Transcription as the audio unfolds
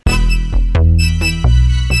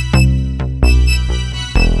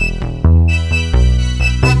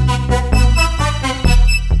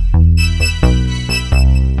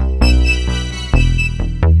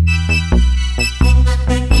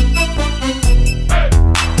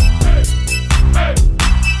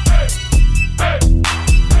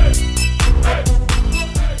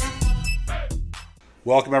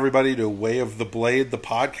Welcome, everybody, to Way of the Blade, the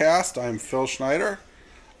podcast. I'm Phil Schneider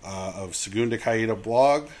of Segunda Caída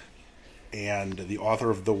blog and the author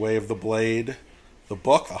of The Way of the Blade, the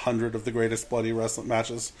book, 100 of the greatest bloody wrestling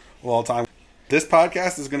matches of all time. This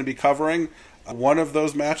podcast is going to be covering one of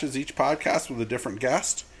those matches each podcast with a different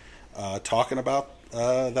guest, talking about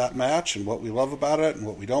that match and what we love about it and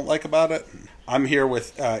what we don't like about it. I'm here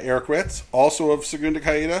with Eric Ritz, also of Segunda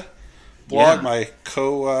Caída blog, my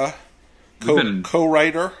co-writer.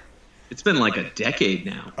 It's been like a decade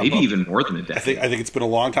now, maybe even more than a decade. I think it's been a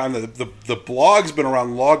long time. The blog's been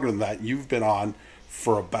around longer than that. You've been on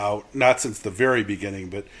for about, not since the very beginning,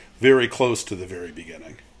 but very close to the very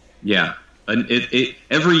beginning. Yeah, and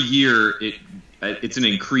every year it's an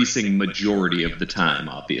increasing majority of the time,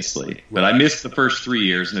 obviously. Right. But I missed the first 3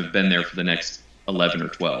 years and have been there for the next 11 or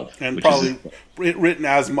 12. And probably written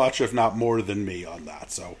as much, if not more, than me on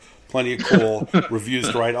that. So plenty of cool reviews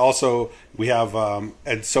to write. Also, we have,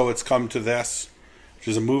 and so it's come to this, which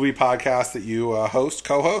is a movie podcast that you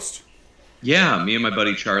co-host. Yeah, me and my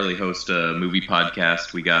buddy Charlie host a movie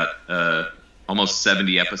podcast. We got almost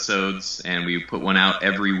 70 episodes, and we put one out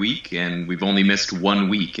every week, and we've only missed 1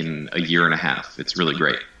 week in a year and a half. It's really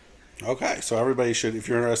great. Okay, so everybody should, if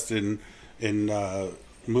you're interested in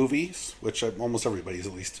movies, which almost everybody's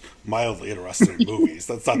at least mildly interested in movies.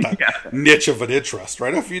 That's not that niche of an interest,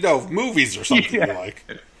 right? If you know movies or something you like.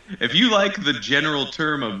 If you like the general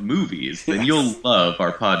term of movies, then you'll love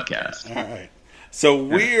our podcast. All right. So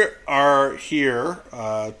we are here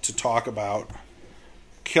to talk about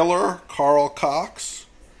Killer Carl Cox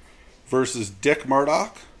versus Dick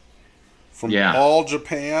Murdoch from All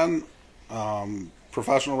Japan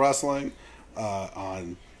Professional Wrestling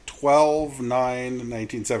on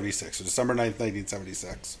 12/9/1976, so December 9th,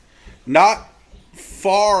 1976. Not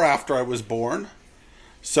far after I was born.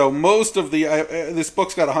 So most of this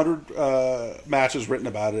book's got 100 matches written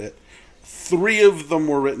about it. 3 of them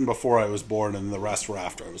were written before I was born, and the rest were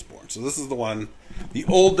after I was born. So this is the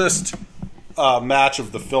oldest match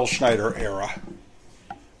of the Phil Schneider era.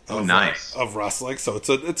 Nice. Of wrestling. So it's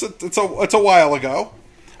a while ago,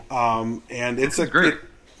 and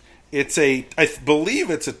I believe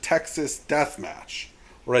it's a Texas death match,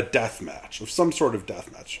 or a death match, of some sort of death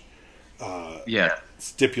match.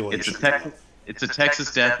 Stipulation. It's a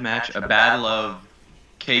Texas death match, a battle of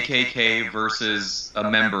KKK versus a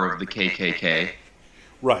member of the KKK.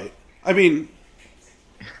 Right. I mean,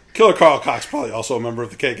 Killer Carl Cox probably also a member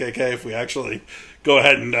of the KKK, if we actually go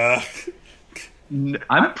ahead and...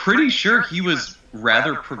 I'm pretty sure he was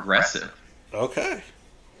rather progressive. Okay.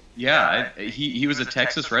 Yeah, he was a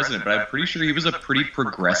Texas resident, but I'm pretty sure he was a pretty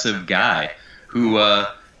progressive guy who,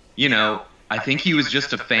 I think he was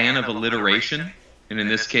just a fan of alliteration, and in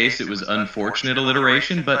this case it was unfortunate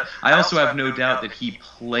alliteration, but I also have no doubt that he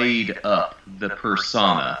played up the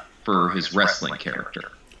persona for his wrestling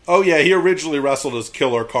character. Oh, yeah, he originally wrestled as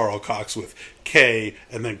Killer Carl Cox with K,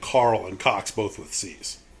 and then Carl and Cox both with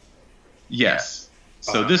C's. Yes.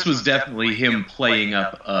 So this was definitely him playing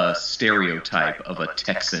up a stereotype of a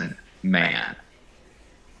Texan man.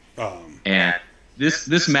 And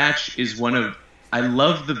this match is I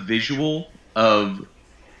love the visual of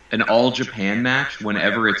an all-Japan match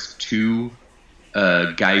whenever it's 2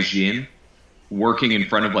 gaijin working in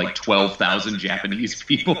front of like 12,000 Japanese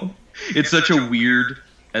people. It's such a weird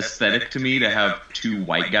aesthetic to me to have 2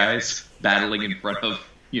 white guys battling in front of,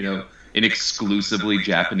 an exclusively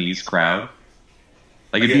Japanese crowd.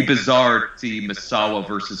 Like, it'd be bizarre to see Misawa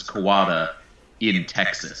versus Kawada in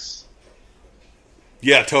Texas.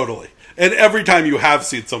 Yeah, totally. And every time you have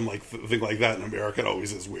seen something like that in America, it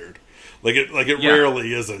always is weird. It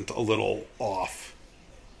rarely isn't a little off,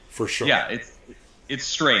 for sure. Yeah, it's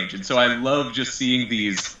strange. And so I love just seeing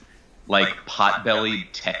these,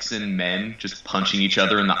 pot-bellied Texan men just punching each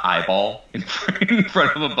other in the eyeball in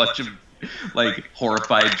front of a bunch of,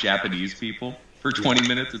 horrified Japanese people for 20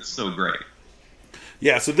 minutes. It's so great.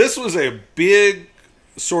 Yeah, so this was a big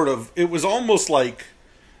sort of, it was almost like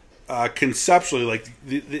conceptually,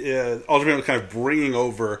 the All Japan was kind of bringing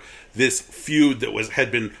over this feud that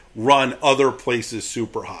had been run other places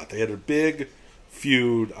super hot. They had a big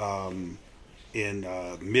feud in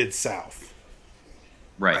Mid-South.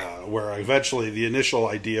 Right. Where eventually the initial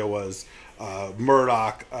idea was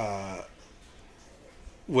Murdoch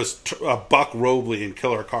was Buck Robley and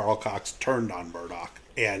Killer Carl Cox turned on Murdoch.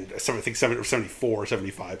 And I think 74 or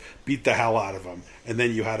 75, beat the hell out of him. And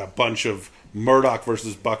then you had a bunch of Murdoch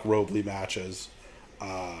versus Buck Robley matches,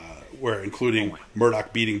 including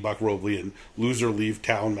Murdoch beating Buck Robley and loser leave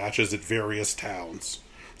town matches at various towns.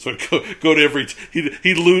 So go to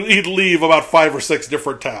he'd leave about 5 or 6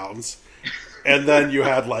 different towns. And then you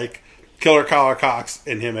had Killer Carl Cox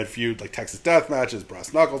and him had feud like Texas Death matches,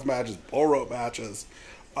 Brass Knuckles matches, Bull Rope matches.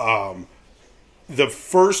 The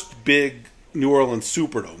first big New Orleans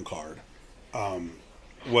Superdome card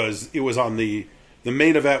was on the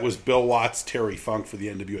main event was Bill Watts, Terry Funk for the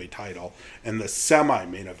NWA title, and the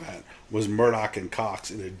semi-main event was Murdoch and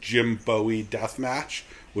Cox in a Jim Bowie death match,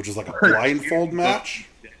 which was like a blindfold match,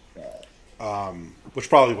 which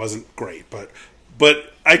probably wasn't great, but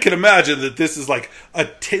I can imagine that this is like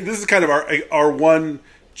this is kind of our one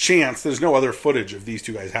chance. There's no other footage of these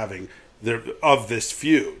two guys having of this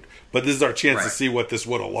feud. But this is our chance to see what this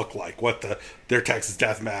would have looked like, what their Texas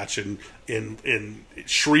Death Match in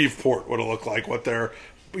Shreveport would have looked like, what their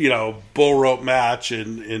Bull Rope match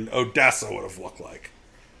in Odessa would have looked like.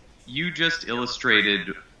 You just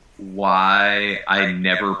illustrated why I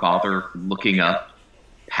never bother looking up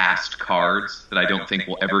past cards that I don't think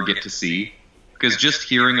we'll ever get to see. Because just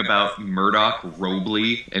hearing about Murdoch,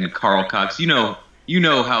 Robley, and Carl Cox, you know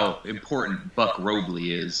how important Buck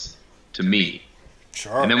Robley is to me.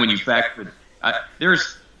 Sure. And then when you factor,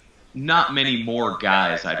 there's not many more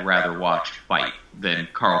guys I'd rather watch fight than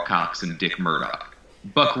Carl Cox and Dick Murdoch.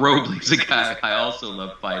 Buck Robley's a guy I also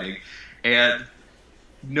love fighting. And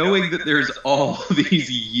knowing that there's all these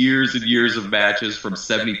years and years of matches from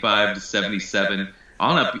 75 to 77,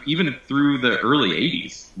 on up even through the early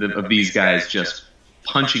 80s of these guys just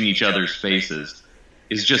punching each other's faces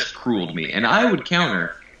is just cruel to me. And I would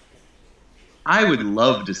counter, I would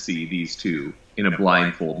love to see these two in a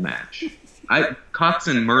blindfold match. Cox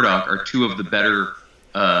and Murdoch are two of the better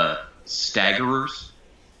staggerers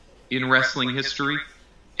in wrestling history,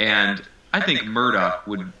 and I think Murdoch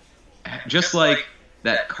would, just like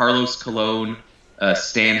that Carlos Colon,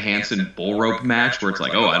 Stan Hansen bull rope match, where it's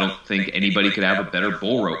like, oh, I don't think anybody could have a better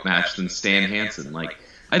bull rope match than Stan Hansen. Like,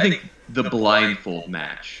 I think the blindfold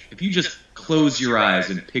match, if you just close your eyes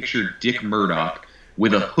and picture Dick Murdoch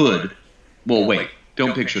with a hood, well, wait,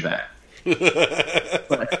 don't picture that.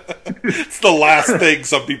 It's the last thing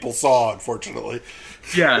some people saw, unfortunately.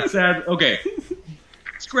 Yeah, sad. Okay,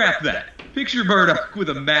 scrap that. Picture Murdoch with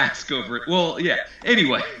a mask over it. Well, yeah.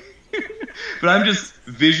 Anyway, but I'm just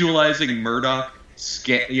visualizing Murdoch,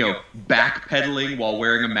 backpedaling while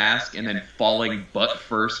wearing a mask and then falling butt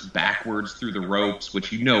first backwards through the ropes,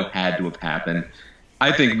 which had to have happened.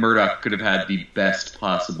 I think Murdoch could have had the best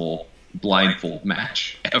possible blindfold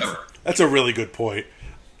match ever. That's a really good point.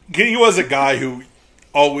 He was a guy who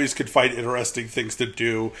always could find interesting things to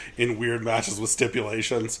do in weird matches with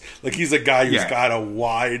stipulations. Like, he's a guy who's got a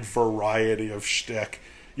wide variety of shtick.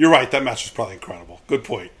 You're right, that match was probably incredible. Good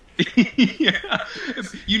point. Yeah.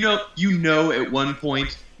 You know, at one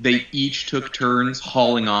point, they each took turns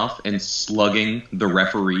hauling off and slugging the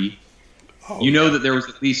referee. Oh, that there was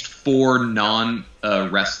at least 4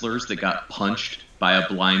 non-wrestlers that got punched by a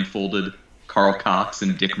blindfolded Carl Cox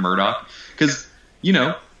and Dick Murdoch. Because,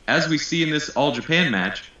 as we see in this All Japan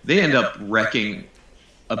match, they end up wrecking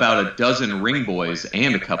about a dozen ring boys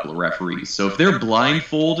and a couple of referees. So if they're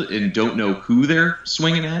blindfolded and don't know who they're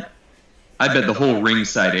swinging at, I bet the whole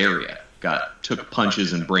ringside area took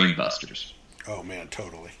punches and brain busters. Oh, man,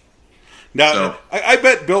 totally. Now, I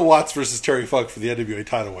bet Bill Watts versus Terry Funk for the NWA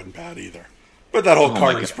title wasn't bad either. But that whole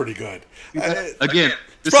card was pretty good. Again,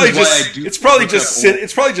 it's probably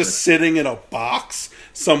just sitting in a box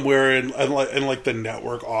somewhere in like the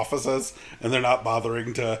network offices, and they're not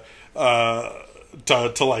bothering to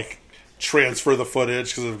like transfer the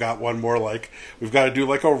footage because we've got one more, like, we've got to do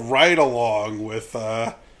like a ride along with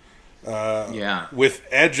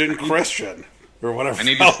Edge and Christian or whatever.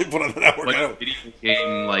 They put on the network. Like a video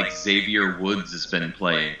game like Xavier Woods has been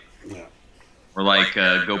playing. Yeah. Or like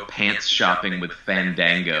go pants shopping with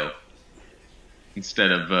Fandango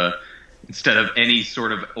instead of any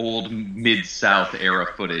sort of old Mid-South era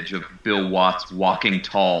footage of Bill Watts walking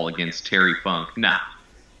tall against Terry Funk. Nah.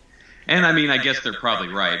 And I mean, I guess they're probably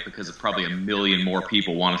right, because probably 1 million more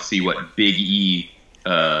people want to see what Big E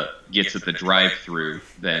gets at the drive-thru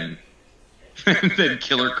than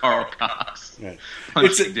Killer Carl Cox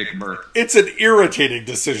punching Dick Murdoch. It's an irritating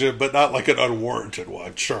decision, but not like an unwarranted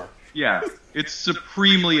one. Sure. Yeah, it's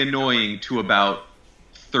supremely annoying to about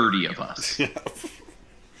 30 of us. Yeah.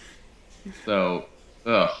 So,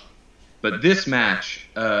 but this match,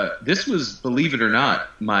 this was, believe it or not,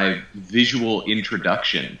 my visual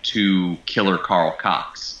introduction to Killer Carl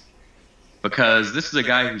Cox. Because this is a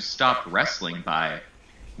guy who stopped wrestling by,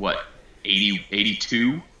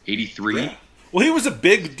 82, 83? Yeah. Well, he was a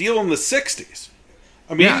big deal in the 60s.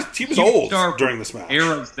 I mean, he was old during this match.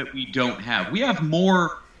 Eras that we don't have. We have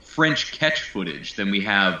more French catch footage than we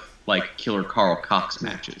have, like, Killer Carl Cox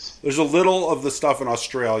matches. There's a little of the stuff in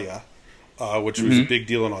Australia. which was a big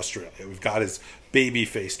deal in Australia. We've got his baby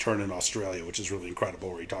face turn in Australia, which is really incredible,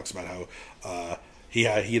 where he talks about how he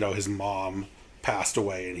had, his mom passed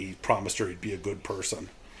away and he promised her he'd be a good person.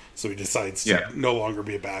 So he decides to no longer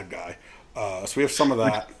be a bad guy. So we have some of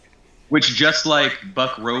that. Which just like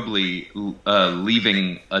Buck Robley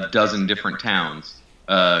leaving a dozen different towns,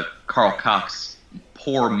 Carl Cox's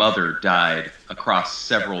poor mother died across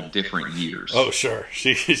several different years. Oh, sure.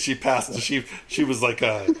 She passed. She was like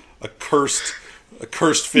a cursed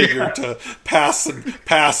figure to pass and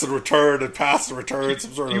return and pass and return.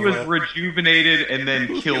 Some sort he was rejuvenated and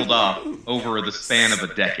then killed off over the span of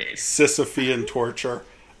a decade. Sisyphean torture.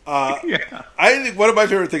 I think one of my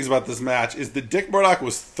favorite things about this match is that Dick Murdoch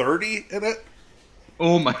was 30 in it.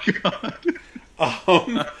 Oh my god!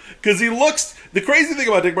 Because he looks. The crazy thing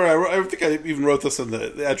about Dick Murdoch, I think I even wrote this in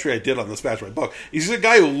the entry I did on this match in my book. He's a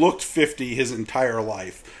guy who looked 50 his entire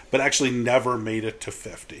life, but actually never made it to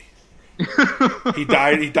 50. He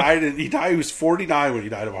died. He was 49 when he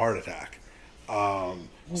died of a heart attack.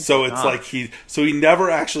 So it's like he never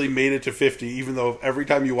actually made it to 50, even though every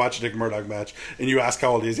time you watch a Dick Murdoch match and you ask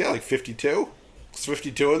how old he is, like 52? It's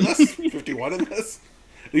 52 in this? 51 in this?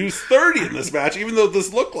 And he was 30 in this match, even though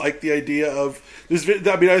this looked like the idea of this.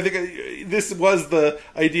 I mean, I think this was the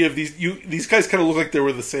idea of these guys kind of look like they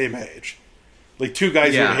were the same age. Like two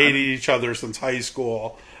guys who had hated each other since high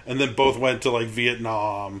school and then both went to like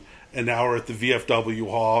Vietnam. And now we're at the VFW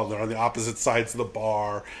hall, and they're on the opposite sides of the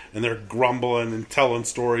bar, and they're grumbling and telling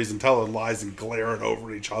stories and telling lies and glaring over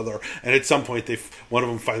at each other. And at some point, one of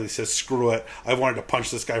them finally says, "Screw it! I wanted to punch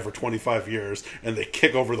this guy for 25 years." And they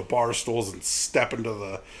kick over the bar stools and step into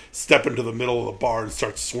the middle of the bar and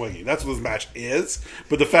start swinging. That's what this match is.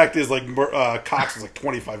 But the fact is, like Cox is like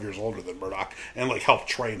 25 years older than Murdoch, and like helped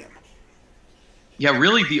train him. Yeah,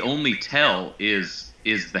 really, the only tell is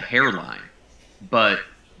the hairline, but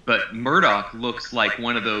Murdoch looks like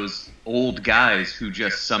one of those old guys who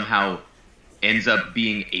just somehow ends up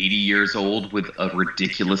being 80 years old with a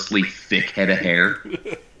ridiculously thick head of hair.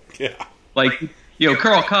 Yeah. Like,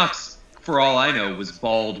 Carl Cox, for all I know, was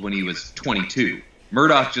bald when he was 22.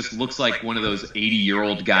 Murdoch just looks like one of those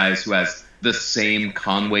 80-year-old guys who has the same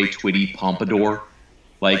Conway Twitty pompadour,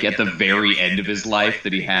 like at the very end of his life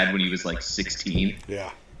that he had when he was like 16.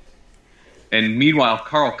 Yeah. And meanwhile,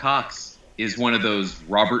 Carl Cox is one of those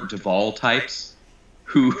Robert Duvall types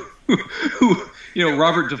who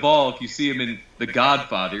Robert Duvall, if you see him in The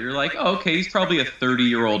Godfather, you're like, oh, okay, he's probably a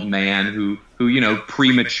 30-year-old man who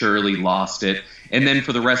prematurely lost it. And then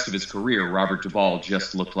for the rest of his career, Robert Duvall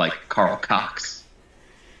just looked like Carl Cox,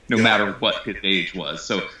 no matter what his age was.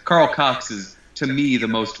 So Carl Cox is, to me, the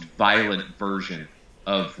most violent version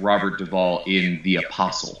of Robert Duvall in The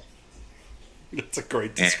Apostle. That's a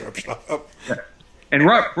great description of him. And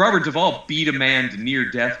Robert Duvall beat a man to near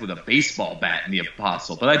death with a baseball bat in The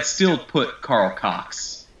Apostle, but I'd still put Carl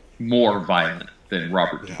Cox more violent than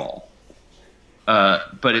Robert Duvall.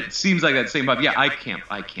 But it seems like that same vibe. Yeah, I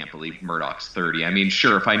can't believe Murdoch's 30. I mean,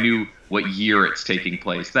 sure, if I knew what year it's taking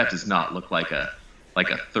place, that does not look like a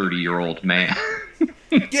 30-year-old man.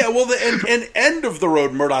 Yeah, well, the end of the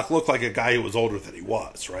road, Murdoch looked like a guy who was older than he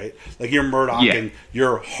was, right? Like your Murdoch and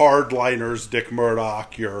your hardliners, Dick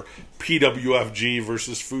Murdoch, your PWFG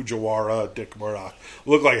versus Fujiwara, Dick Murdoch,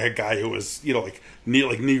 looked like a guy who was, like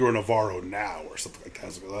Negro Navarro now or something like that.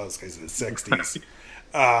 This guy's in his 60s.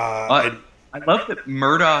 I love that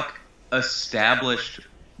Murdoch established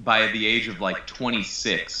by the age of like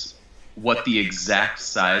 26 what the exact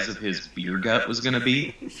size of his beer gut was going to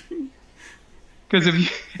be. Because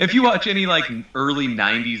if you watch any like early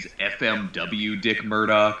 90s FMW Dick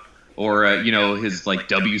Murdoch or his like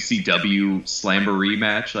WCW Slamboree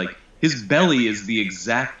match, like his belly is the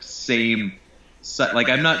exact same size. Like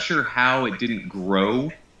I'm not sure how it didn't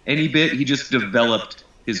grow any bit. He just developed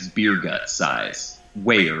his beer gut size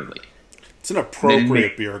way early. It's an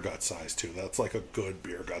appropriate beer gut size too. That's like a good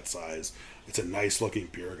beer gut size. It's a nice looking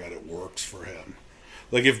beer gut. It works for him.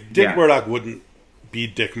 Like if Dick Murdoch wouldn't be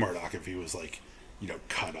Dick Murdoch if he was like,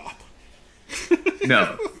 cut up.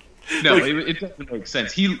 No, like, it doesn't make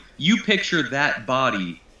sense. You picture that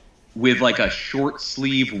body with like a short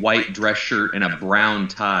sleeve white dress shirt and a brown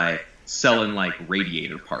tie selling like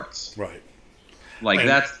radiator parts. Right. Like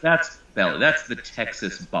that's belly. That's the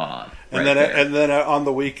Texas bod. And then on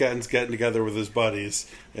the weekends getting together with his buddies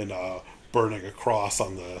and burning a cross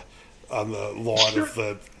on the lawn of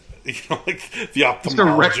the like the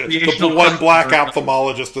ophthalmologist, the one black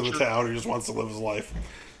ophthalmologist in the town who just wants to live his life.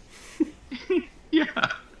 Yeah.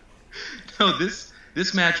 No,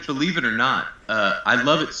 this match, believe it or not, I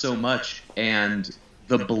love it so much, and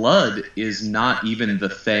the blood is not even the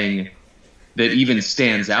thing that even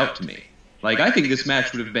stands out to me. Like, I think this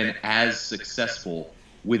match would have been as successful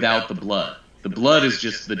without the blood. The blood is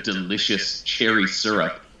just the delicious cherry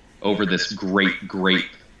syrup over this great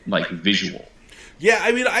grape, like, visual. Yeah,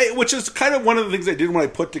 I mean, which is kind of one of the things I did when I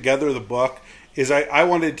put together the book, is I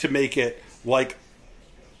wanted to make it, like,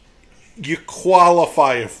 you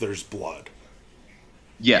qualify if there's blood.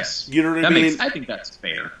 Yes. You know what I mean? I think that's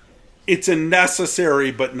fair. It's a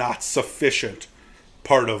necessary but not sufficient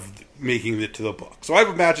part of making it to the book. So I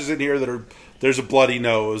have matches in here that there's a bloody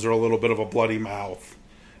nose or a little bit of a bloody mouth.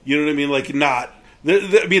 You know what I mean? Like, not...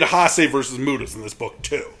 I mean, Hase versus Muda's in this book,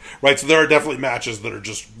 too. Right? So there are definitely matches that are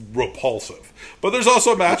just repulsive. But there's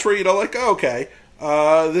also a match where, like, oh, okay,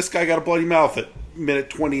 this guy got a bloody mouth at minute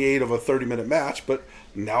 28 of a 30-minute match, but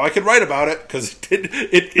now I can write about it because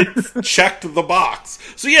it checked the box.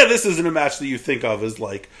 So, yeah, this isn't a match that you think of as,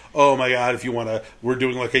 like, oh, my God, if you want to... We're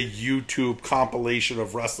doing, like, a YouTube compilation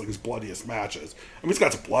of wrestling's bloodiest matches. I mean, it's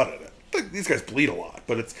got some blood in it. Like, these guys bleed a lot,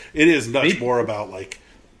 but it is much more about, like,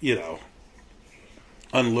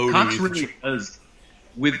 unloading. Cox really does.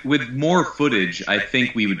 With more footage, I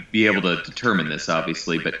think we would be able to determine this,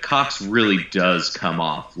 obviously, but Cox really does come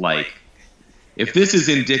off like, if this is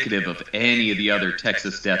indicative of any of the other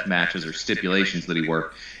Texas death matches or stipulations that he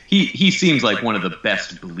worked, he seems like one of the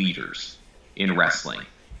best bleeders in wrestling.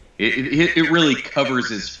 It really covers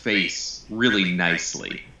his face really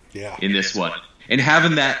nicely in this one. And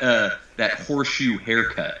having that horseshoe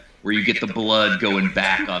haircut where you get the blood going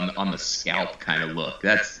back on the scalp kind of look,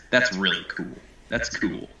 that's really cool. That's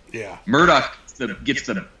cool. Yeah. Murdoch gets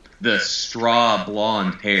the straw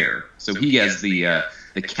blonde hair, so he has the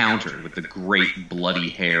counter with the great bloody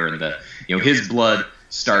hair, and his blood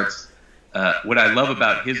starts. What I love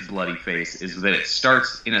about his bloody face is that it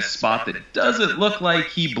starts in a spot that doesn't look like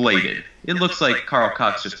he bladed. It looks like Carl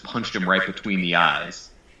Cox just punched him right between the eyes,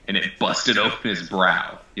 and it busted open his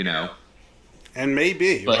brow. And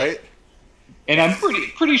maybe, right? And I'm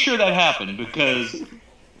pretty sure that happened because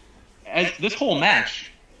as this whole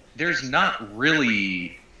match, there's not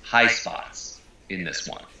really high spots in this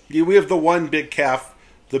one. Yeah, we have the one big calf,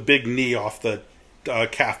 the big knee off the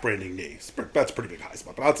calf branding knee. That's a pretty big high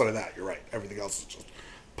spot. But outside of that, you're right. Everything else is just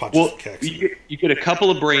punches and kicks. You get a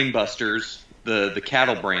couple of brain busters, the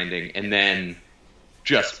cattle branding, and then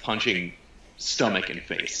just punching stomach and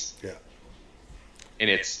face. Yeah. And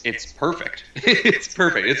it's perfect. It's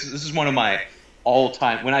perfect. This is one of my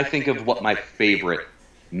all-time... When I think of what my favorite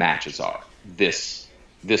matches are, this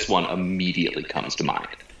one immediately comes to mind.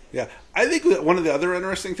 Yeah. I think that one of the other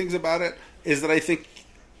interesting things about it is that I think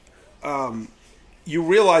you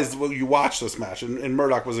realize when you watch this match, and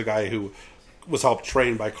Murdoch was a guy who was helped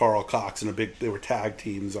train by Carl Cox they were tag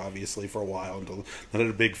teams, obviously, for a while until they had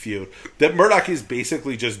a big feud. That Murdoch is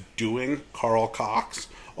basically just doing Carl Cox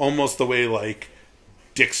almost the way, like,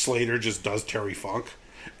 Dick Slater just does Terry Funk.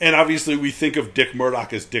 And obviously we think of Dick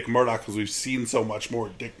Murdoch as Dick Murdoch because we've seen so much more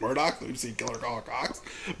Dick Murdoch than we've seen Killer Carl Cox.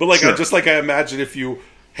 But like, sure. I imagine if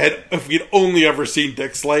you'd only ever seen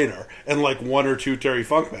Dick Slater and like one or two Terry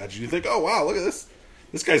Funk matches, you think, oh wow, look at this.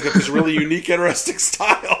 This guy's got this really unique, interesting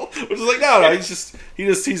style. Which is like, no, he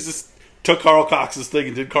just took Carl Cox's thing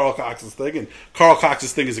and did Carl Cox's thing, and Carl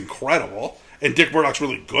Cox's thing is incredible, and Dick Murdoch's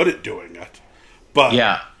really good at doing it. But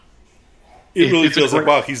yeah. It really feels like,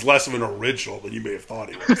 wow, he's less of an original than you may have thought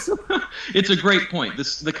he was. It's a great point.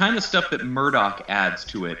 The kind of stuff that Murdoch adds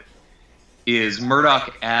to it is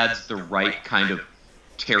Murdoch adds the right kind of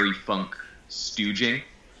Terry Funk stooging,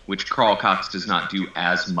 which Carl Cox does not do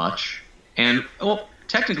as much. And, well,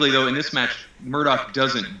 technically, though, in this match, Murdoch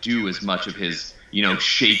doesn't do as much of his,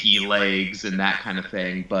 shaky legs and that kind of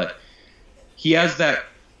thing, but he has that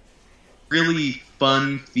really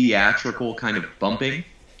fun, theatrical kind of bumping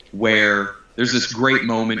where there's this great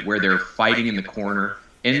moment where they're fighting in the corner.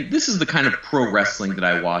 And this is the kind of pro wrestling that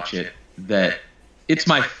I watch that it's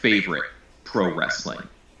my favorite pro wrestling.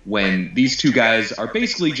 When these two guys are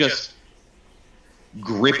basically just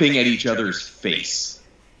gripping at each other's face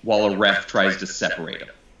while a ref tries to separate them.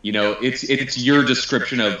 It's your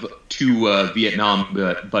description of two Vietnam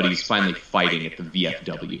buddies finally fighting at the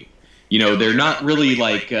VFW. They're not really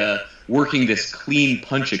like working this clean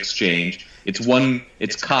punch exchange.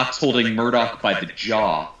 It's Cox holding Murdoch by the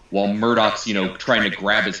jaw while Murdoch's, trying to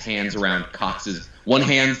grab his hands around Cox's. One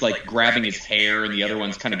hand's like grabbing his hair and the other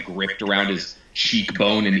one's kind of gripped around his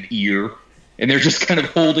cheekbone and ear. And they're just kind of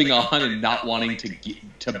holding on and not wanting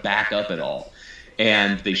to back up at all.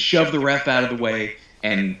 And they shove the ref out of the way,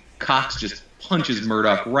 and Cox just punches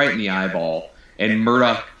Murdoch right in the eyeball. And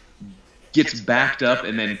Murdoch gets backed up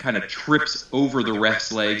and then kind of trips over the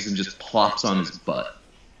ref's legs and just plops on his butt.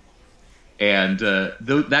 And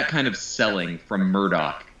that kind of selling from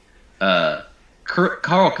Murdoch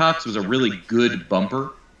Carl Cox was a really good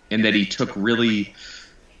bumper in that he took really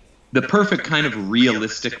the perfect kind of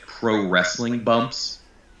realistic pro wrestling bumps.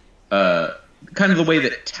 Kind of the way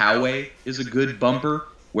that Taue is a good bumper,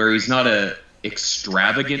 where he's not a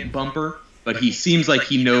extravagant bumper, but he seems like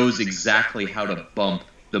he knows exactly how to bump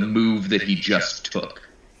the move that he just took.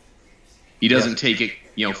 He doesn't take it,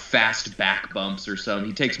 fast back bumps or something.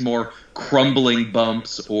 He takes more crumbling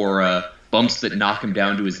bumps or bumps that knock him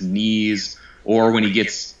down to his knees, or when he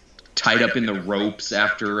gets tied up in the ropes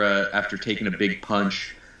after taking a big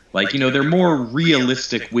punch. Like, they're more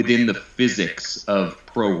realistic within the physics of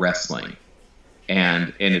pro wrestling.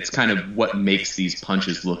 And it's kind of what makes these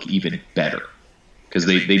punches look even better. Because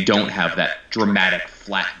they don't have that dramatic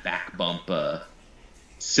flat back bump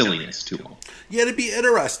silliness to them. Yeah, it'd be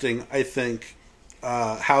interesting, I think,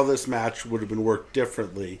 how this match would have been worked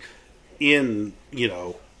differently in,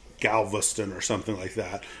 Galveston or something like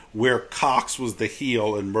that, where Cox was the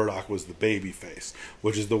heel and Murdoch was the babyface,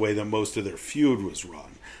 which is the way that most of their feud was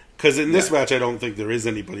run. Because in this match, I don't think there is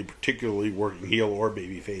anybody particularly working heel or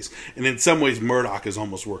babyface. And in some ways, Murdoch is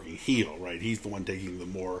almost working heel, right? He's the one taking the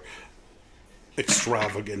more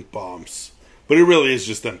extravagant bumps. But it really is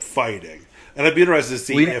just them fighting. And I'd be interested to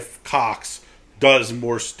see if Cox does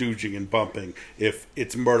more stooging and bumping, if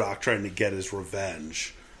it's Murdoch trying to get his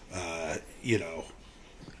revenge,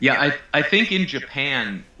 Yeah, I think in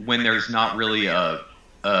Japan, when there's not really a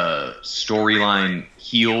storyline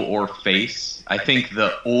heel or face, I think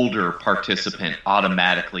the older participant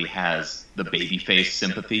automatically has the babyface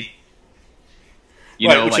sympathy.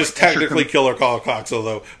 Which is technically Killer Carl Cox,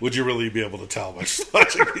 although would you really be able to tell by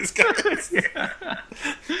watching these guys?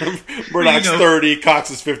 Murdoch's 30, Cox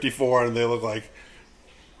is 54, and they look like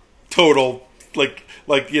total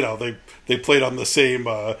they played on the same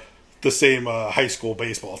high school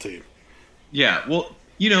baseball team. Yeah, well,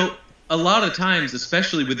 a lot of times,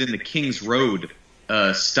 especially within the King's Road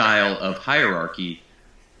style of hierarchy,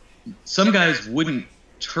 some guys wouldn't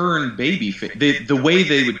turn babyface. The way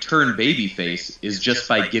they would turn babyface is just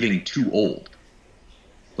by getting too old.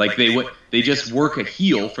 Like they just work a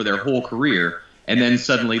heel for their whole career, and then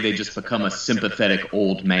suddenly they just become a sympathetic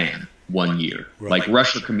old man one year. Right. Like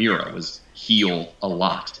Rusher Kimura was heel a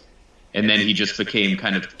lot, and then he just became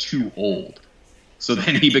kind of too old. So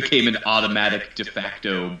then he became an automatic de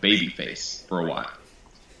facto babyface for a while.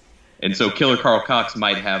 And so Killer Carl Cox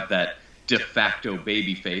might have that de facto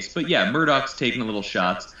babyface. But yeah, Murdoch's taking a little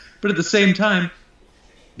shots. But at the same time,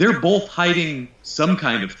 they're both hiding some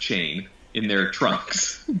kind of chain in their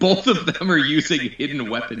trunks. Both of them are using hidden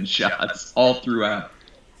weapon shots all throughout.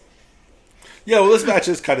 Yeah, well, this match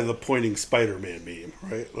is kind of the pointing Spider-Man meme,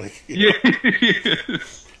 right? Like, Yeah.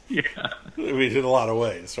 I mean, in a lot of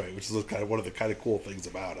ways, right? Which is kind of one of the kind of cool things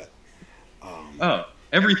about it.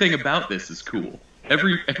 Everything about this is cool.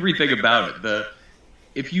 Everything about it.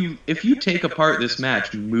 If you take apart this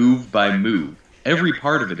match move by move, every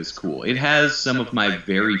part of it is cool. It has some of my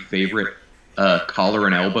very favorite collar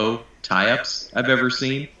and elbow tie-ups I've ever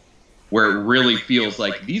seen, where it really feels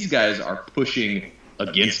like these guys are pushing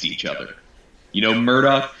against each other.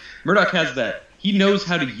 Murdoch has that. He knows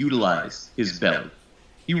how to utilize his belly.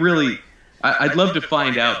 I'd love to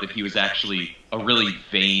find out that he was actually a really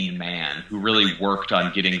vain man who really worked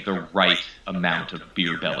on getting the right amount of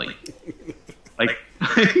beer belly.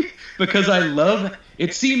 Because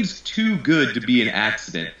it seems too good to be an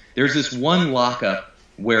accident. There's this one lockup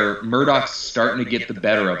where Murdoch's starting to get the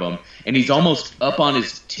better of him, and he's almost up on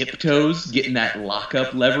his tiptoes getting that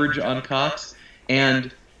lockup leverage on Cox.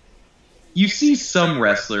 And you see some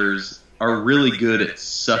wrestlers are really good at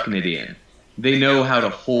sucking it in. They know how to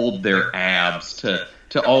hold their abs to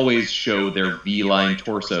always show their V-line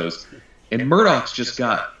torsos. And Murdoch's just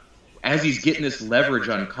got, as he's getting this leverage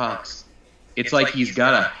on Cox, it's like he's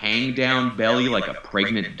got a hang-down belly like a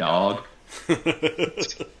pregnant dog.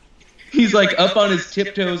 He's like up on his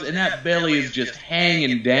tiptoes, and that belly is just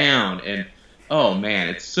hanging down. And, oh, man,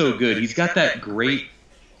 it's so good. He's got that great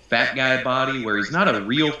fat guy body where he's not a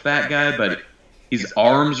real fat guy, but his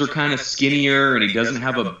arms are kind of skinnier, and he doesn't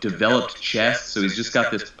have a developed chest, so he's just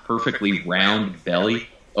got this perfectly round belly.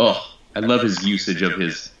 Oh, I love his usage of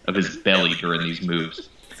his belly during these moves.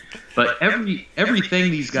 But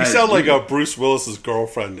everything these guys You sound like Bruce Willis's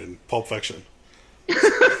girlfriend in Pulp Fiction.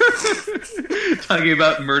 Talking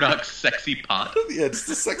about Murdoch's sexy pot. Yeah, it's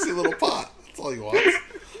the sexy little pot. That's all he wants.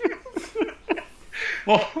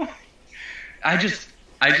 Well, I just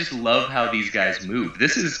love how these guys move.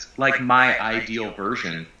 This is like my ideal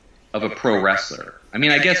version of a pro wrestler. I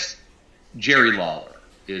mean, I guess Jerry Lawler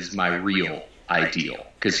is my real ideal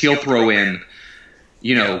because he'll throw in,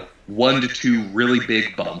 1 to 2 really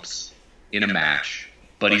big bumps in a match,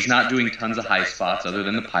 but he's not doing tons of high spots other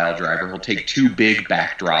than the pile driver. He'll take 2 big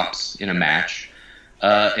backdrops in a match.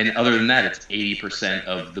 And other than that, it's 80%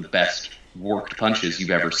 of the best worked punches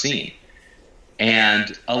you've ever seen.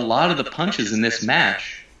 And a lot of the punches in this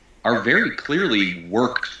match are very clearly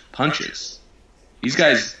worked punches. These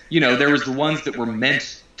guys, there was the ones that were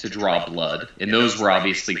meant to draw blood, and those were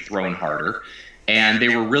obviously thrown harder. And they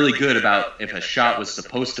were really good about if a shot was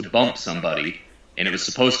supposed to bump somebody, and it was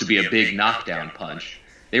supposed to be a big knockdown punch,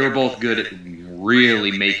 they were both good at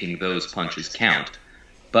really making those punches count.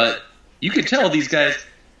 But you could tell these guys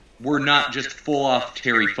were not just full-off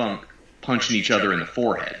Terry Funk punching each other in the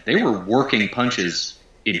forehead. They were working punches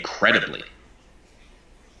incredibly.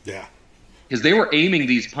 Yeah. Because they were aiming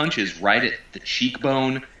these punches right at the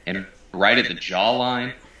cheekbone and right at the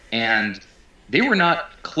jawline, and they were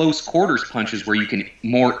not close quarters punches where you can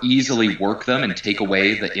more easily work them and take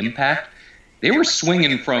away the impact. They were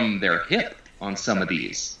swinging from their hip on some of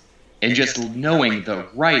these and just knowing the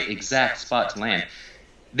right exact spot to land.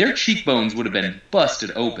 Their cheekbones would have been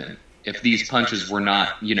busted open if these punches were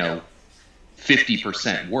not,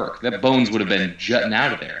 50% work. That bones would have been jutting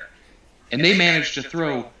out of there. And they managed to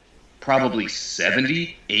throw probably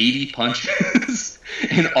 70, 80 punches,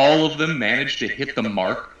 and all of them managed to hit the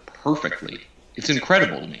mark perfectly. It's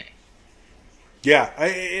incredible to me. Yeah,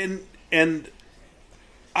 and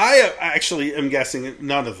I actually am guessing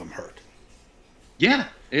none of them hurt. Yeah.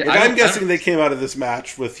 I'm guessing they came out of this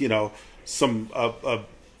match with, some a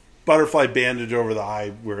butterfly bandage over the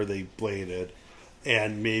eye where they bladed,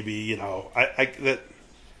 and maybe, I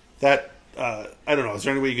don't know. Is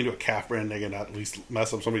there any way you can do a calf branding and at least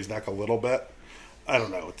mess up somebody's neck a little bit? I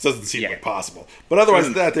don't know. It doesn't seem like possible. But otherwise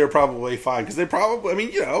than that, they're probably fine. Because they probably,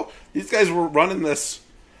 these guys were running this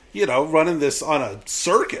on a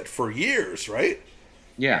circuit for years, right?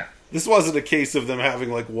 Yeah. This wasn't a case of them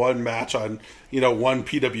having like one match on, one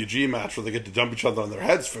PWG match where they get to dump each other on their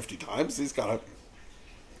heads 50 times.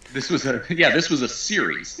 This was a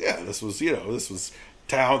series. Yeah, this was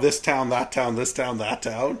town, this town, that town, this town, that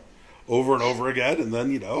town, over and over again, and then,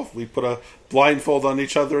 we put a blindfold on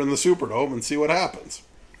each other in the Superdome and see what happens.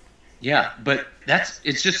 Yeah, but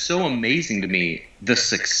it's just so amazing to me, the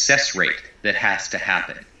success rate that has to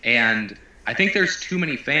happen. And I think there's too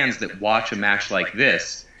many fans that watch a match like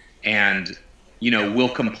this and, will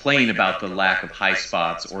complain about the lack of high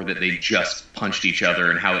spots or that they just punched each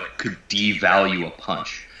other and how it could devalue a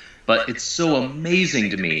punch. But it's so amazing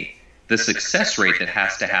to me, the success rate that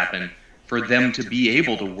has to happen for them to be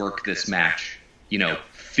able to work this match,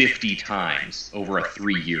 50 times over a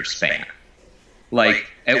 3-year span. Like,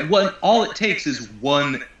 all it takes is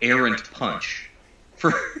one errant punch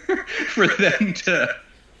for them to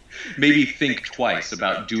maybe think twice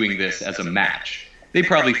about doing this as a match. They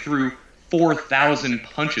probably threw 4,000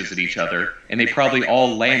 punches at each other, and they probably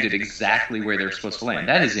all landed exactly where they're supposed to land.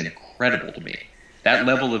 That is incredible to me. That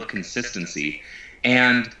level of consistency.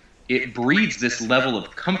 And it breeds this level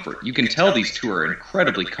of comfort. You can tell these two are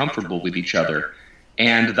incredibly comfortable with each other.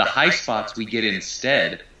 And the high spots we get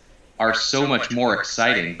instead are so much more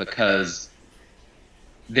exciting because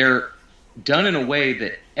they're done in a way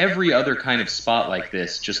that every other kind of spot like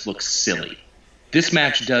this just looks silly. This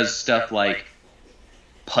match does stuff like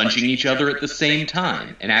punching each other at the same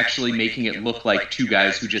time and actually making it look like two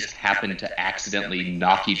guys who just happen to accidentally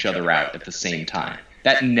knock each other out at the same time.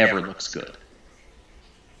 That never looks good.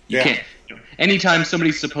 You can't. Anytime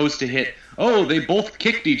somebody's supposed to hit, they both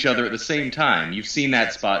kicked each other at the same time. You've seen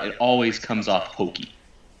that spot. It always comes off hokey.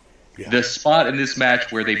 Yeah. The spot in this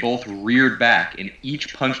match where they both reared back and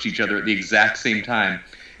each punched each other at the exact same time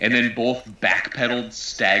and then both backpedaled,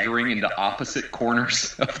 staggering into opposite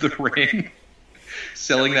corners of the ring,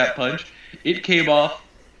 selling that punch, it came off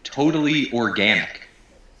totally organic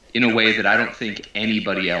in a way that I don't think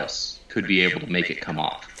anybody else could be able to make it come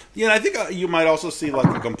off. Yeah, and I think you might also see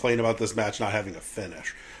like a complaint about this match not having a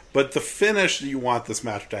finish. But the finish that you want this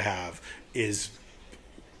match to have is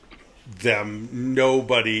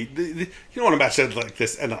nobody. You don't want a match to end like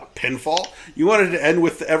this and a pinfall. You want it to end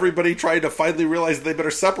with everybody trying to finally realize they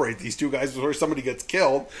better separate these two guys before somebody gets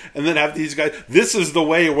killed, and then have these guys. This is the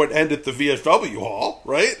way it would end at the VSW Hall,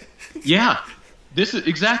 right? Yeah, this is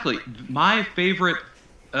exactly my favorite.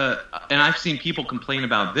 And I've seen people complain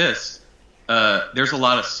about this. There's a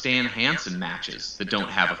lot of Stan Hansen matches that don't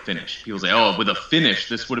have a finish. People say, with a finish,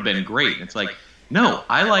 this would have been great. And it's like, no,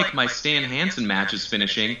 I like my Stan Hansen matches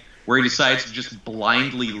finishing where he decides to just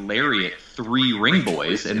blindly lariat 3 ring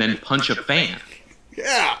boys and then punch a fan.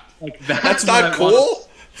 Yeah. Like, that's not cool?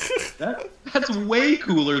 That's way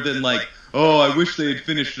cooler than like, I wish they had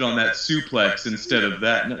finished it on that suplex instead of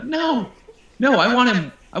that. No, I want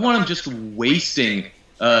him I want him just wasting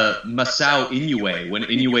Masao Inoue when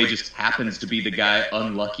Inoue just happens to be the guy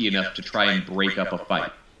unlucky enough to try and break up a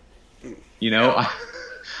fight. You know,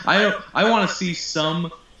 I want to see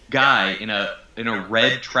some guy in a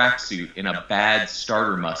red tracksuit in a bad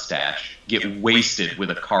starter mustache get wasted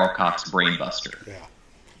with a Carl Cox brainbuster.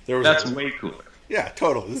 Yeah, that's way cooler. Yeah,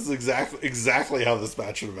 totally. This is exactly how this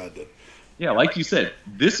match should have ended. Yeah, like you said,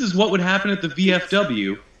 this is what would happen at the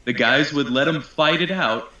VFW. The guys would let them fight it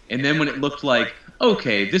out, and then when it looked like,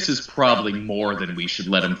 okay, this is probably more than we should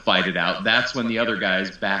let them fight it out, that's when the other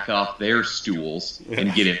guys back off their stools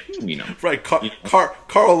and get in between them. Right,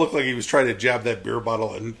 Carl looked like he was trying to jab that beer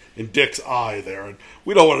bottle in Dick's eye there, and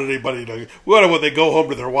we don't want anybody to. We want when they go home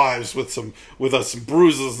to their wives with some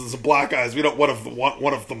bruises and some black eyes. We don't want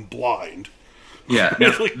one of them blind. Yeah, now,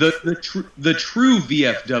 the true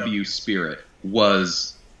VFW spirit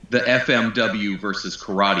was the FMW versus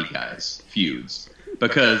Karate Guys feuds.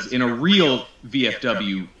 Because in a real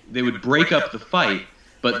VFW, they would break up the fight,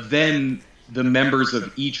 but then the members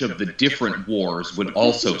of each of the different wars would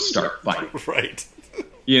also start fighting. Right.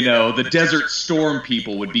 You know, the Desert Storm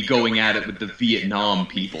people would be going at it with the Vietnam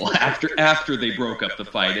people after they broke up the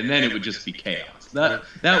fight, and then it would just be chaos.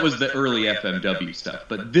 That was the early FMW stuff.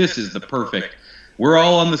 But this is the perfect... We're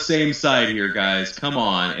all on the same side here, guys. Come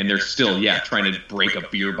on. And they're still, trying to break a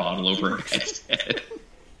beer bottle over a guy's head.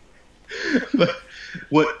 But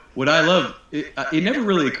what I love, it never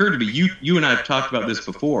really occurred to me. You and I have talked about this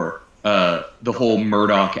before. The whole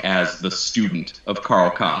Murdoch as the student of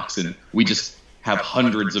Carl Cox, and we just have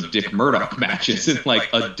hundreds of Dick Murdoch matches and like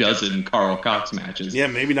a dozen Carl Cox matches. Yeah,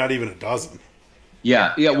 maybe not even a dozen.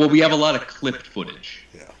 Yeah. Well, we have a lot of clipped footage.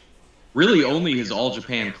 Yeah. Really, only his All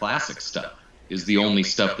Japan Classic stuff is the only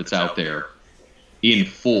stuff that's out there in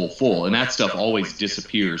full, and that stuff always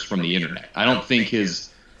disappears from the internet. I don't think his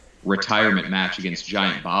retirement match against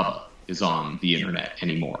Giant Baba is on the internet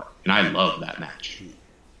anymore, and I love that match.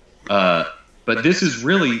 But this is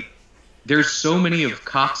really, there's so many of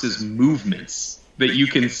Cox's movements that you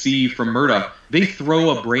can see from Murdoch. They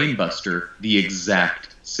throw a brainbuster the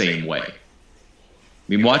exact same way. I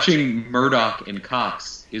mean, watching Murdoch and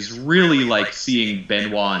Cox is really like seeing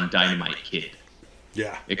Benoit and Dynamite Kid.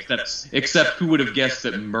 Yeah. Except who would have guessed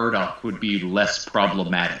that Murdoch would be less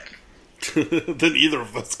problematic than either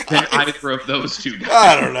of those guys. Than either of those two guys.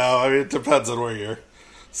 I don't know. I mean, it depends on where you're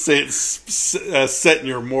setting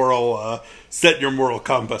your moral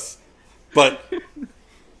compass. But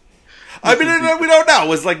I mean, we don't know.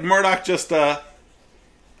 Was like Murdoch just a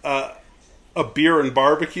beer and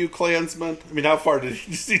barbecue Klansman? I mean, how far did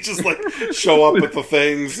he just like show up with the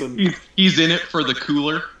things? And he's in it for the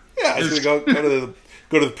cooler. Yeah, he's gonna go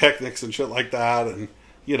to the picnics and shit like that, and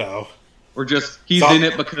you know. Or just, he's in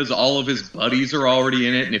it because all of his buddies are already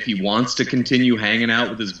in it, and if he wants to continue hanging out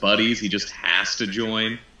with his buddies, he just has to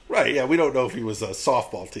join. Right, yeah, we don't know if he was a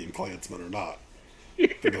softball team Klansman or not.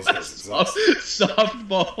 Softball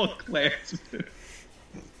Klansman.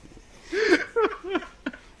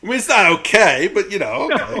 I mean, it's not okay, but you know.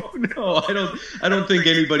 Okay. No, I don't think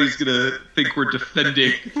anybody's gonna think we're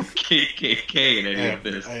defending KKK in any of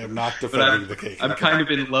this. I am not defending the KKK. I'm kind of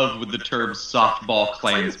in love with the term softball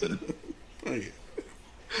Klansman.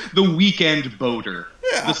 The weekend boater.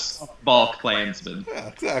 Yeah. The softball Klansman. Yeah,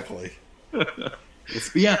 exactly. But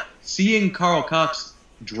yeah, seeing Carl Cox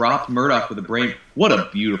drop Murdoch with a brain, what a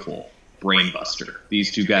beautiful brainbuster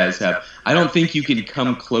these two guys have. I don't think you can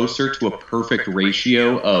come closer to a perfect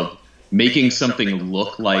ratio of making something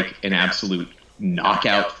look like an absolute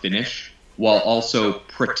knockout finish while also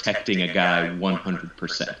protecting a guy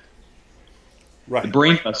 100%. Right. The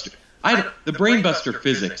brainbuster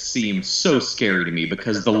physics seem so scary to me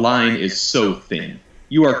because the line is so thin.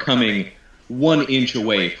 You are coming 1 inch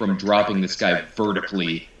away from dropping this guy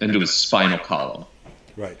vertically into his spinal column.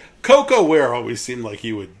 Right. Coco Ware always seemed like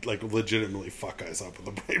he would like legitimately fuck guys up with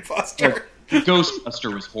a brainbuster.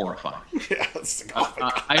 Ghostbuster was horrifying. Yeah,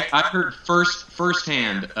 I heard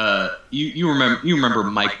firsthand. You remember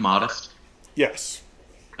Mike Modest? Yes.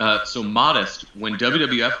 So Modest, when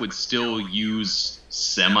WWF would still use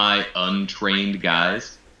semi-untrained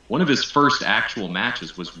guys, one of his first actual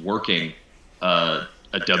matches was working a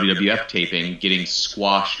WWF taping, getting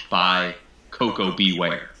squashed by Coco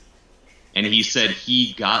Beware. And he said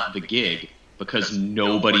he got the gig because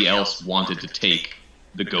nobody else wanted to take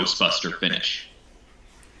the Ghostbuster finish.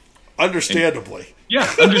 Understandably.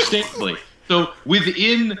 Understandably. So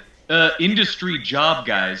within industry job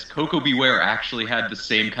guys, Coco Beware actually had the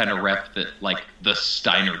same kind of rep that like the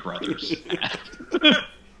Steiner brothers had.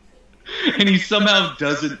 And he somehow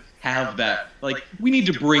doesn't have that. Like, we need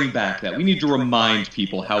to bring back that. We need to remind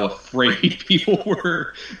people how afraid people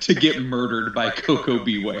were to get murdered by Koko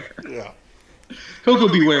B. Ware. Yeah. Koko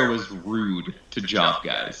B. Ware was rude to job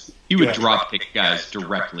guys. He would drop kick guys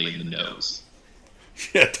directly in the nose.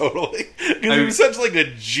 Yeah, totally. Because he was such like a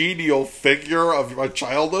genial figure of my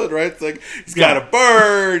childhood, right? It's like he's got a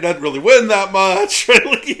bird, doesn't really win that much, right?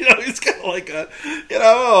 Like, he's kind of like a,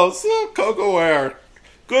 so Koko Ware.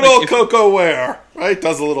 Good old Koko Ware, right?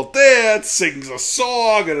 Does a little dance, sings a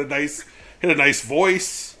song, and hit a nice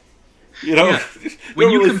voice. You don't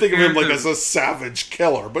really think of him like as a savage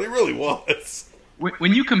killer, but he really was.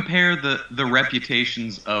 When you compare the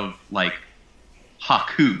reputations of, like,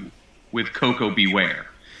 Haku with Koko B. Ware,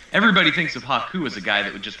 everybody thinks of Haku as a guy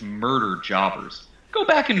that would just murder jobbers. Go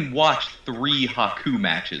back and watch 3 Haku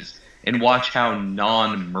matches and watch how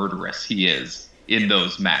non-murderous he is in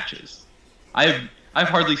those matches. I've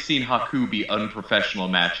hardly seen Haku be unprofessional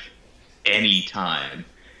match any time.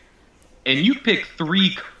 And you pick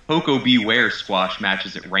 3 Koko B. Ware squash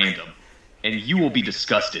matches at random, and you will be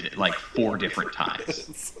disgusted at like 4 different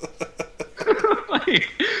times. Like,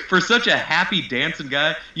 for such a happy dancing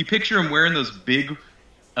guy, you picture him wearing those big,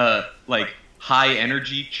 like,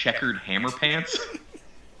 high-energy checkered hammer pants.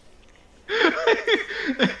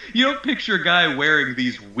 You don't picture a guy wearing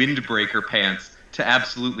these windbreaker pants to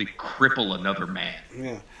absolutely cripple another man.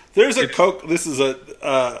 Yeah. There's a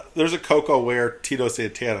Koko Ware Tito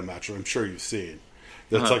Santana match, which I'm sure you've seen.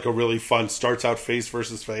 That's like a really fun, starts out face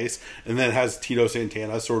versus face, and then has Tito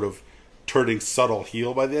Santana sort of turning subtle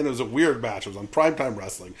heel by the end. It was a weird match. It was on Primetime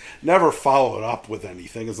Wrestling. Never followed up with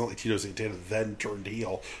anything. It's not like Tito Santana then turned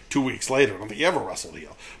heel 2 weeks later. I don't think he ever wrestled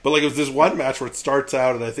heel. But like, it was this one match where it starts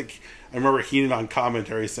out, and I remember Heenan on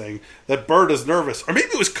commentary saying that Bird is nervous. Or maybe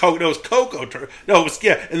it was Coco. No, it was Coco. No, it was,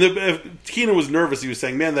 yeah. And Heenan was nervous. He was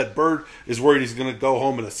saying, man, that Bird is worried he's going to go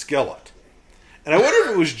home in a skillet. And I wonder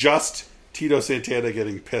if it was just Tito Santana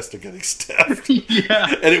getting pissed and getting stabbed.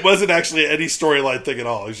 Yeah. And it wasn't actually any storyline thing at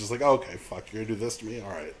all. He's just like, okay, fuck, you're going to do this to me? All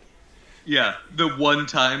right. Yeah, the one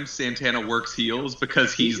time Santana works heels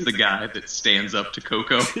because he's the guy that stands up to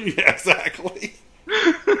Coco. Yeah, exactly.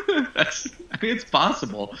 It's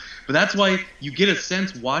possible. But that's why you get a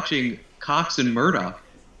sense watching Cox and Murdoch.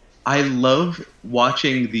 I love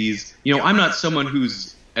watching these. I'm not someone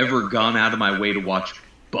who's ever gone out of my way to watch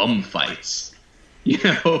bum fights.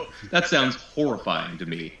 That sounds horrifying to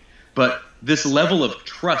me. But this level of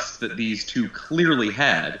trust that these two clearly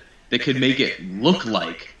had that could make it look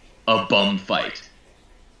like a bum fight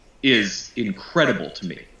is incredible to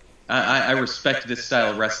me. I respect this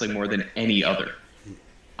style of wrestling more than any other.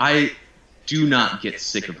 I do not get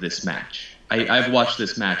sick of this match. I've watched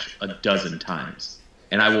this match a dozen times,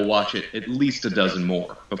 and I will watch it at least a dozen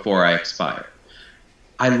more before I expire.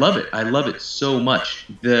 I love it. I love it so much.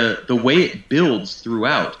 The way it builds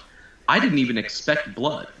throughout, I didn't even expect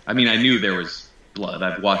blood. I mean, I knew there was blood.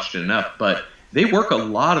 I've watched it enough, but they work a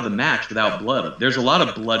lot of the match without blood. There's a lot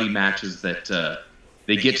of bloody matches that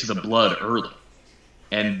they get to the blood early.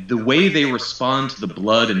 And the way they respond to the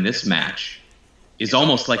blood in this match is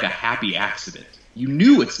almost like a happy accident. You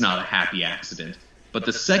knew it's not a happy accident, but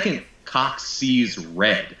the second Cox sees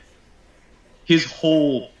red, his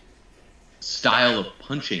whole style of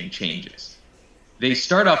punching changes. They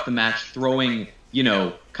start off the match throwing,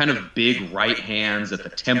 kind of big right hands at the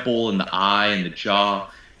temple and the eye and the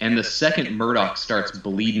jaw, and the second Murdoch starts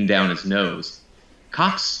bleeding down his nose,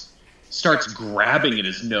 Cox starts grabbing at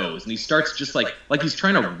his nose, and he starts just like he's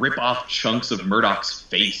trying to rip off chunks of Murdoch's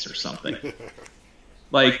face or something.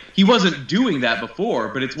 Like, he wasn't doing that before,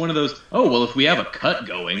 but it's one of those, oh, well, if we have a cut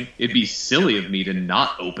going, it'd be silly of me to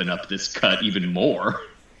not open up this cut even more.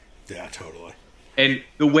 Yeah, totally. And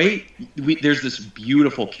the way there's this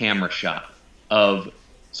beautiful camera shot of,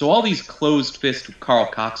 so all these closed fist Carl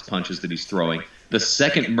Cox punches that he's throwing, the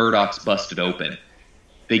second Murdoch's busted open,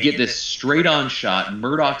 they get this straight on shot.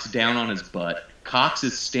 Murdoch's down on his butt. Cox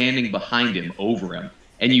is standing behind him, over him,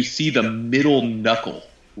 and you see the middle knuckle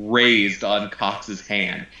raised on Cox's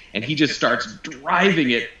hand, and he just starts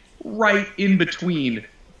driving it right in between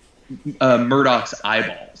Murdoch's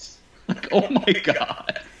eyeballs. Like, oh my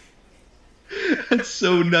god. That's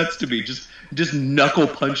so nuts to me. Just knuckle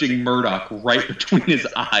punching Murdoch right between his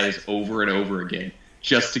eyes over and over again,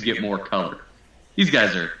 just to get more color. These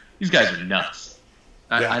guys are nuts.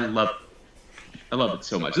 I love it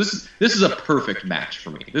so much. This is a perfect match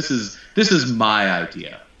for me. This is my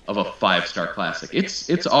idea of a 5-star classic.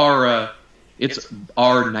 It's our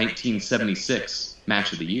 1976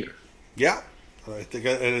 match of the year. Yeah, I think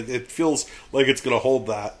it feels like it's going to hold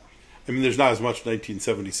that. I mean, there's not as much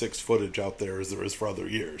 1976 footage out there as there is for other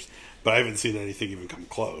years, but I haven't seen anything even come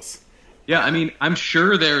close. Yeah, I mean, I'm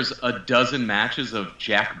sure there's a dozen matches of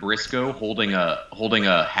Jack Briscoe holding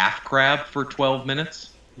a half crab for 12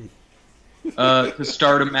 minutes to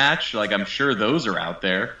start a match. Like, I'm sure those are out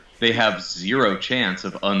there. They have zero chance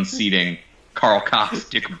of unseating Carl Cox,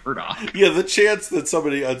 Dick Murdoch. Yeah, the chance that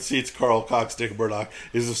somebody unseats Carl Cox, Dick Murdoch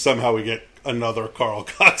is if somehow we get another Carl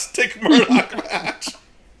Cox, Dick Murdoch match.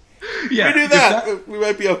 Yeah, if we do that, we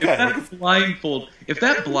might be okay. If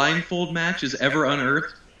that blindfold match is ever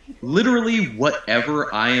unearthed, literally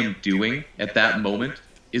whatever I am doing at that moment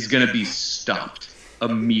is going to be stopped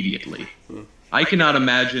immediately. I cannot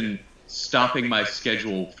imagine stopping my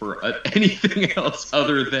schedule for anything else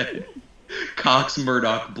other than Cox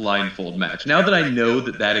Murdoch blindfold match. Now that I know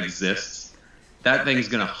that exists, that thing's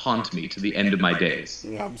going to haunt me to the end of my days.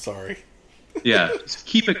 I'm sorry. Yeah, just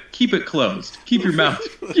keep it closed. Keep your mouth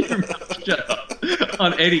shut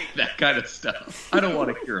on any of that kind of stuff. I don't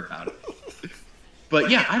want to hear about it. But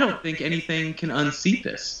yeah, I don't think anything can unseat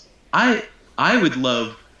this. I would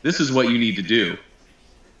love. This is what you need to do.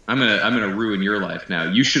 I'm gonna ruin your life now.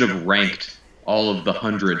 You should have ranked all of the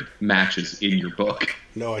 100 matches in your book.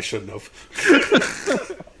 No, I shouldn't have.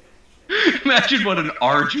 Imagine what an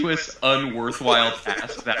arduous, unworthwhile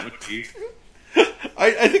task that would be.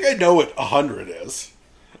 I think I know what 100 is.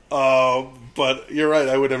 But you're right,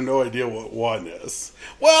 I would have no idea what 1 is.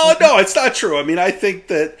 Well, no, it's not true. I mean, I think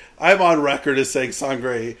that I'm on record as saying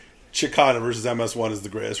Sangre Chicana versus MS1 is the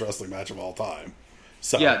greatest wrestling match of all time.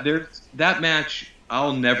 So yeah, that match,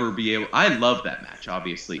 I'll never be able... I love that match,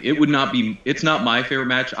 obviously. It would not be... It's not my favorite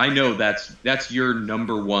match. I know that's your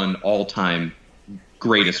number one all-time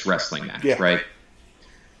greatest wrestling match, right?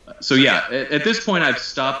 So yeah, at this point, I've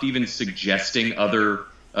stopped even suggesting other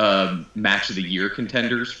match of the year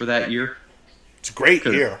contenders for that year. It's a great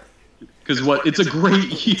year. Because it's a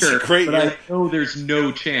great year. It's a great year. I know there's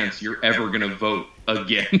no chance you're ever going to vote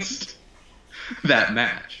against that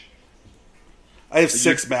match. I have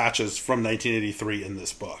 6 matches from 1983 in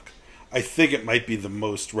this book. I think it might be the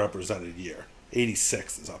most represented year.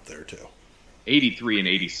 86 is up there, too. 83 and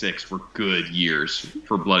 86 were good years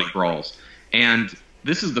for Bloody Brawls. And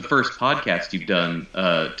this is the first podcast you've done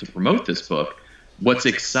to promote this book. What's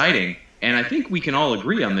exciting, and I think we can all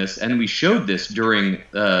agree on this, and we showed this during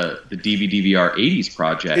the DVDVR 80s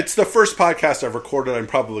project. It's the first podcast I've recorded. I'm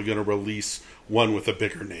probably going to release one with a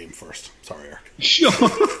bigger name first. Sorry, Eric. Sure.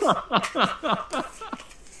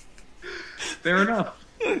 Fair enough.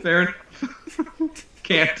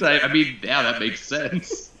 Can't I? I mean, yeah, that makes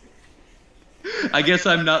sense. I guess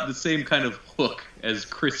I'm not the same kind of hook as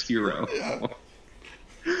Chris Hero. Yeah.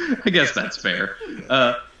 I guess that's fair.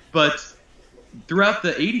 But throughout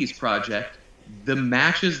the 80s project, the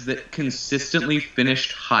matches that consistently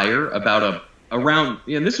finished higher around,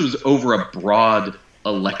 and this was over a broad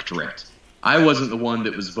electorate. I wasn't the one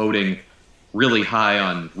that was voting really high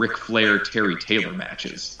on Ric Flair, Terry Taylor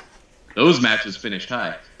matches. Those matches finished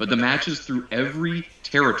high. But the matches through every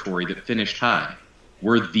territory that finished high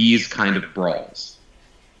were these kind of brawls.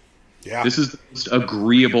 Yeah. This is the most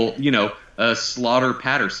agreeable, Slaughter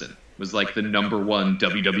Patterson was like the number one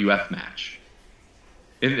WWF match.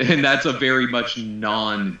 And that's a very much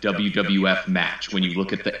non-WWF match when you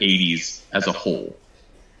look at the 80s as a whole.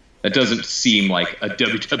 That doesn't seem like a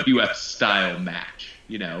WWF-style match,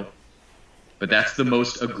 But that's the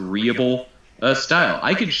most agreeable style.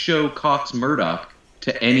 I could show Cox Murdoch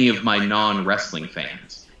to any of my non-wrestling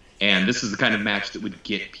fans. And this is the kind of match that would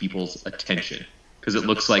get people's attention. Because it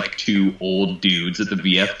looks like 2 old dudes at the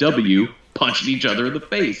VFW punching each other in the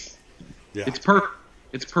face. Yeah.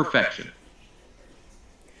 It's perfection.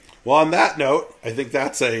 Well, on that note, I think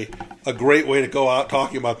that's a great way to go out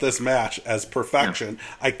talking about this match as perfection. Yeah.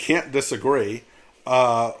 I can't disagree.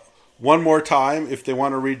 One more time, if they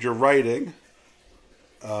want to read your writing.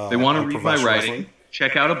 They want to read my writing.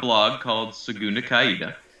 Check out a blog called Segunda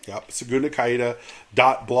Caída. Yep,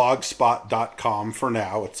 segundacaida.blogspot.com for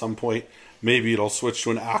now. At some point, maybe it'll switch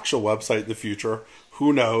to an actual website in the future.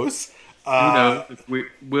 Who knows? Who knows?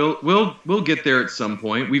 We'll get there at some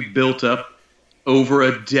point. We've built up over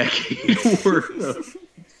a decade worth of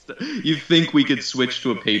stuff. You'd think we could switch to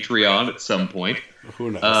a Patreon at some point. Who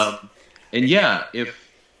knows? And yeah, if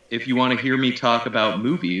you want to hear me talk about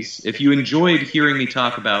movies, if you enjoyed hearing me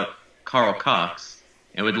talk about Carl Cox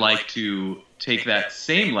and would like to take that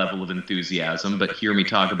same level of enthusiasm but hear me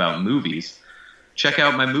talk about movies, check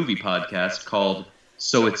out my movie podcast called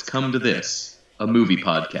So It's Come to This, a movie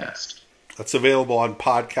podcast. That's available on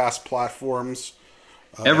podcast platforms.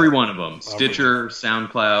 Every one of them. Stitcher,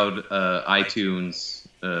 SoundCloud, iTunes.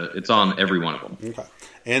 It's on every one of them. Okay.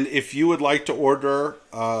 And if you would like to order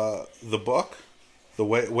the book, The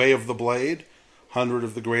Way of the Blade, 100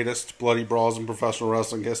 of the Greatest Bloody Brawls in Professional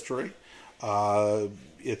Wrestling History,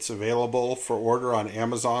 it's available for order on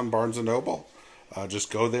Amazon, Barnes & Noble.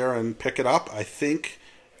 Just go there and pick it up. I think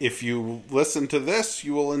if you listen to this,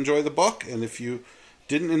 you will enjoy the book. And if you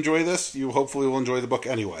didn't enjoy this, you hopefully will enjoy the book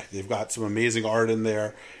anyway. They've got some amazing art in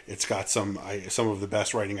there. It's got some of the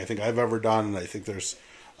best writing I think I've ever done. And I think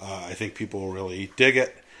I think people will really dig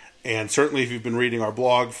it. And certainly if you've been reading our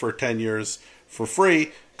blog for 10 years for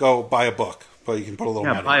free, go buy a book. But you can put a little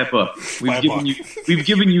money. Buy a book. We've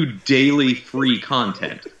given you daily free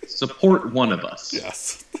content. Support one of us.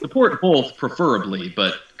 Yes. Support both, preferably,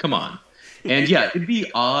 but come on. And yeah, it'd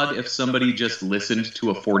be odd if somebody just listened to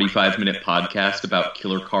a 45-minute podcast about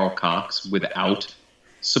Killer Carl Cox without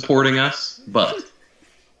supporting us, but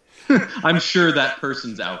I'm sure that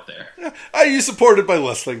person's out there. Yeah, you supported by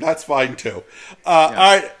listening. That's fine, too. All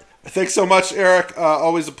right. Thanks so much, Eric.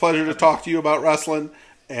 Always a pleasure to talk to you about wrestling.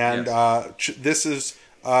 And this is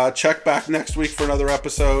check back next week for another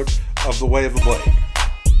episode of The Way of the Blade.